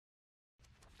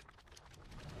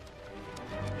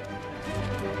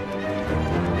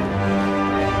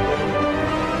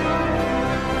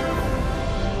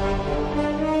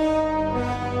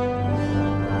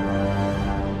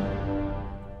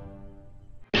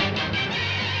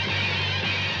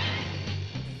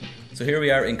So here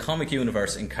we are in Comic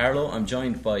Universe in Carlow. I'm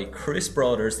joined by Chris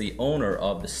Brothers, the owner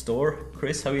of the store.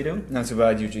 Chris, how are you doing? Not so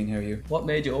bad, Eugene, how are you? What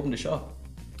made you open the shop?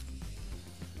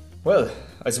 Well,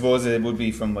 I suppose it would be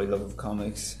from my love of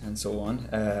comics and so on,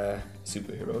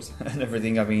 superheroes and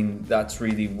everything. I mean, that's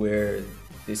really where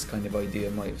this kind of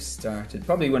idea might have started.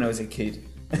 Probably when I was a kid,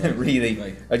 right. Really.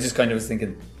 Right. I just kind of was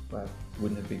thinking, wow,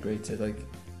 wouldn't it be great to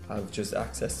have just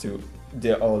access to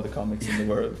all the comics in the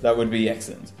world? That would be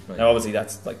excellent. Right. Now obviously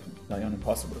that's nigh on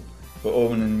impossible, but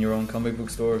owning your own comic book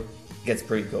store gets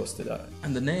pretty close to that.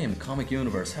 And the name, Comic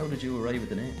Universe, how did you arrive at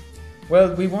the name?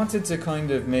 Well, we wanted to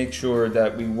kind of make sure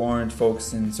that we weren't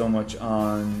focusing so much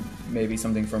on maybe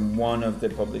something from one of the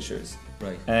publishers.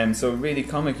 Right. So really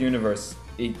Comic Universe,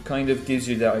 it kind of gives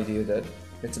you the idea that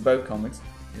it's about comics.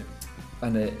 Yeah.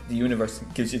 And the universe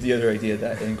gives you the other idea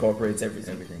that it incorporates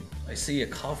everything. I see a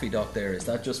coffee dock there. Is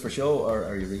that just for show, or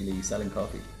are you really selling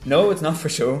coffee? No, it's not for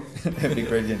show. It'd be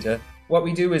brilliant, yeah. What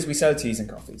we do is we sell teas and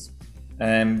coffees.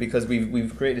 Because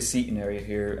we've created a seating area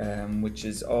here, which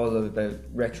is all about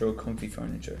retro comfy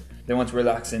furniture. They want to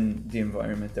relax in the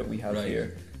environment that we have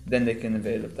here. Then they can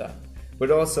avail of that. But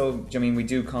also, I mean, we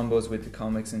do combos with the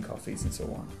comics and coffees and so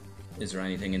on. Is there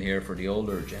anything in here for the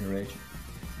older generation?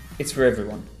 It's for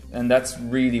everyone. And that's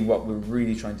really what we're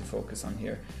really trying to focus on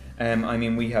here. I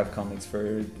mean, we have comics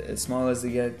for as small as they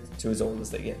get to as old as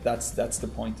they get. That's the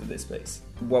point of this place.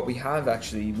 What we have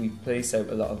actually, we place out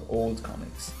a lot of old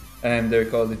comics. They're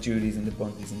called the Judies and the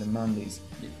Bunties and the Mandies.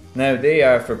 Yeah. Now they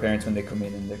are for parents when they come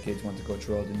in and their kids want to go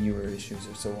through all the newer issues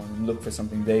or so on and look for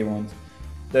something they want,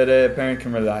 that a parent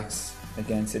can relax,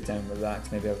 again sit down,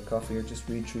 relax, maybe have a coffee or just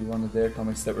read through one of their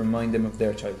comics that remind them of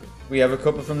their childhood. We have a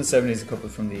couple from the 70s, a couple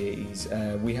from the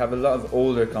 80s. We have a lot of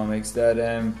older comics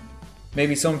that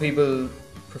maybe some people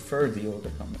prefer the older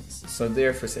comics, so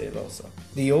they're for sale also.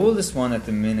 The oldest one at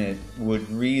the minute would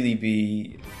really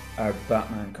be our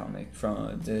Batman comic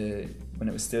from when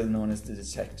it was still known as the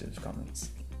Detective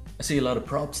Comics. I see a lot of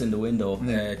props in the window. We've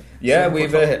a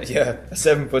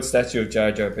 7-foot statue of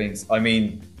Jar Jar Binks. I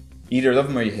mean, either love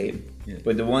him or you hate him. Yeah.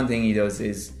 But the one thing he does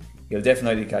is he'll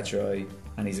definitely catch your eye,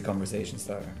 and he's a conversation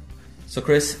starter. So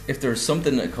Chris, if there's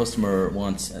something a customer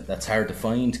wants that's hard to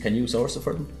find, can you source it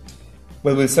for them?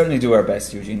 Well, we'll certainly do our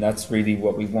best, Eugene. That's really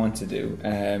what we want to do.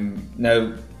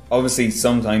 Now, obviously,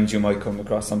 sometimes you might come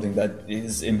across something that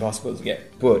is impossible to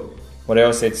get. But what I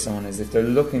always say to someone is if they're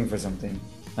looking for something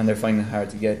and they're finding it hard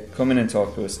to get, come in and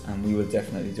talk to us and we will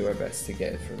definitely do our best to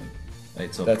get it for them.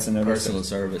 Right, so that's another personal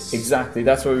service. Exactly,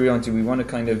 that's what we want to do. We want to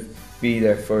kind of be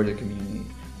there for the community.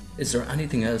 Is there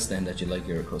anything else then that you'd like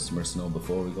your customers to know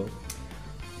before we go?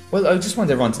 Well, I just want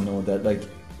everyone to know that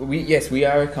we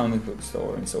are a comic book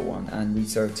store and so on, and we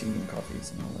serve tea and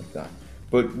coffees and all like that.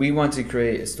 But we want to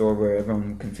create a store where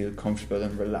everyone can feel comfortable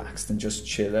and relaxed and just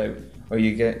chill out. Or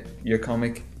you get your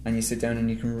comic and you sit down and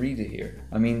you can read it here.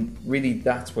 I mean, really,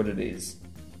 that's what it is.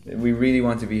 We really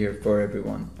want to be here for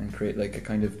everyone and create like a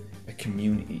kind of a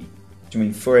community. Do you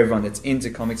mean for everyone that's into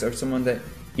comics or someone that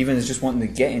even is just wanting to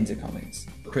get into comics?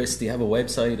 Chris, do you have a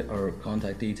website or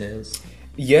contact details?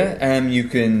 Yeah, you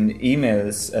can email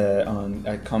us at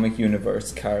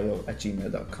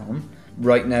comicuniversecarlow@gmail.com.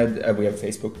 Right now we have a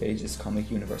Facebook page, it's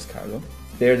Comic Universe Carlow.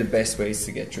 They're the best ways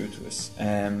to get through to us.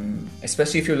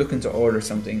 Especially if you're looking to order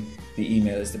something, the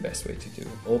email is the best way to do it.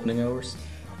 Opening hours?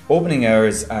 Opening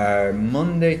hours are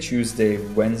Monday, Tuesday,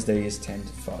 Wednesday is 10 to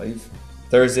 5.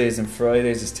 Thursdays and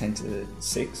Fridays is 10 to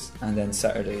 6. And then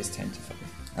Saturday is 10 to 5.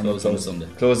 And closed on Sunday.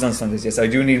 Closed on Sundays, yes. I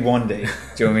do need one day.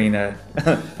 Do you know what I mean?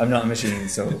 I'm not a machine,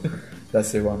 so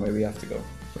that's the one way we have to go.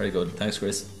 Very good. Thanks,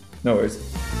 Chris. No worries.